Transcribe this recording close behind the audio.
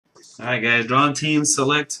Alright guys, drawn teams,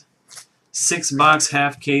 select 6-box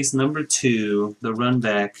half case number 2, the run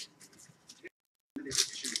back.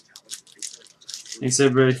 Thanks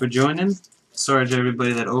everybody for joining. Sorry to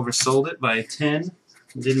everybody that oversold it by 10.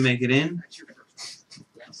 Didn't make it in.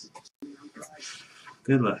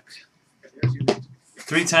 Good luck.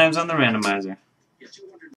 3 times on the randomizer.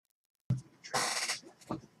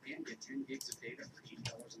 I'm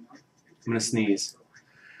gonna sneeze.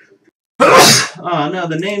 Oh no,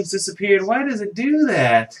 the names disappeared. Why does it do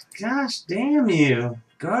that? Gosh damn you.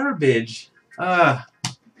 Garbage. I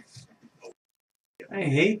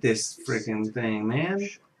hate this freaking thing, man.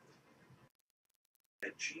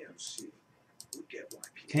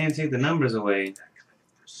 Can't take the numbers away.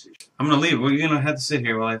 I'm gonna leave. We're gonna have to sit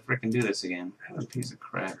here while I freaking do this again. What a piece of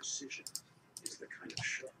crap.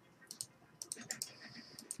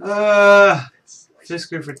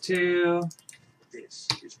 Fisker for 2.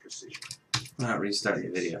 Not restart the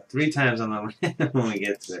video. 3 times on the when we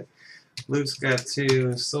get to it. Luke's got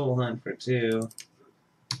 2. Soul Hunt for 2.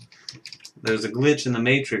 There's a glitch in the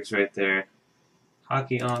Matrix right there.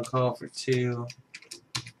 Hockey on call for 2.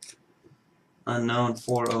 Unknown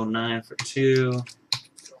 409 for 2.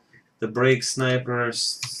 The break sniper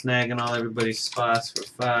snagging all everybody's spots for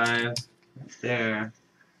 5. Right there.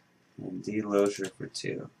 And D Lozier for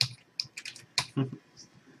 2.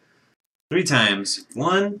 3 times.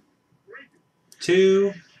 1,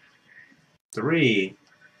 2, 3.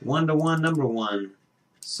 1-to-1 number 1.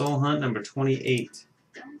 Soul Hunt number 28.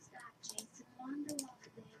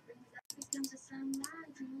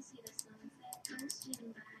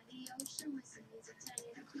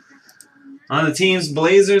 On the teams,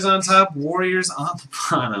 Blazers on top, Warriors on the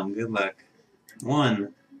bottom. Good luck.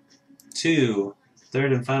 1, 2.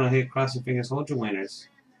 Third and final hit. Cross your fingers. Hold your winners.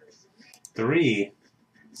 3.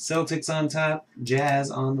 Celtics on top, Jazz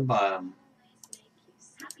on the bottom.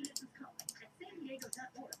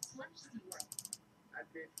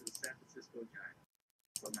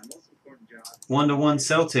 1-to-1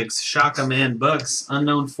 Celtics, Shaka Man Bucks,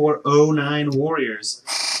 Unknown 409 Warriors,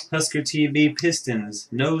 Husker TV Pistons,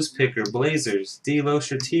 Nose Picker Blazers, D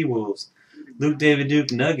Lozier T-Wolves, Luke David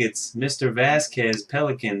Duke Nuggets, Mr. Vasquez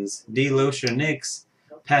Pelicans, D Lozier Knicks,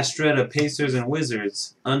 Pastretta Pacers and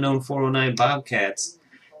Wizards, Unknown 409 Bobcats,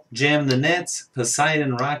 Jam the Nets,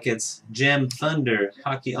 Poseidon Rockets, Jam Thunder,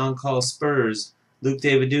 Hockey On Call Spurs, Luke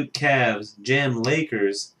David Duke Cavs, Jam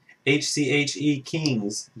Lakers, HCHE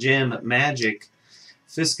Kings, Jam Magic,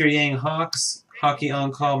 Fisker Yang Hawks, Hockey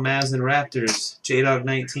On Call Mavs and Raptors, J-Dog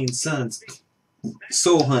 19 Suns,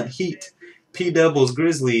 Soul Hunt Heat, P-Doubles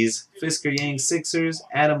Grizzlies, Fisker Yang Sixers,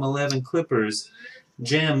 Adam 11 Clippers,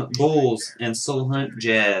 Jam Bulls, and Soul Hunt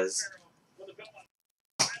Jazz.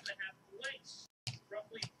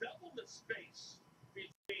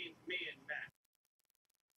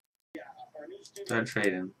 Start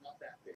trading.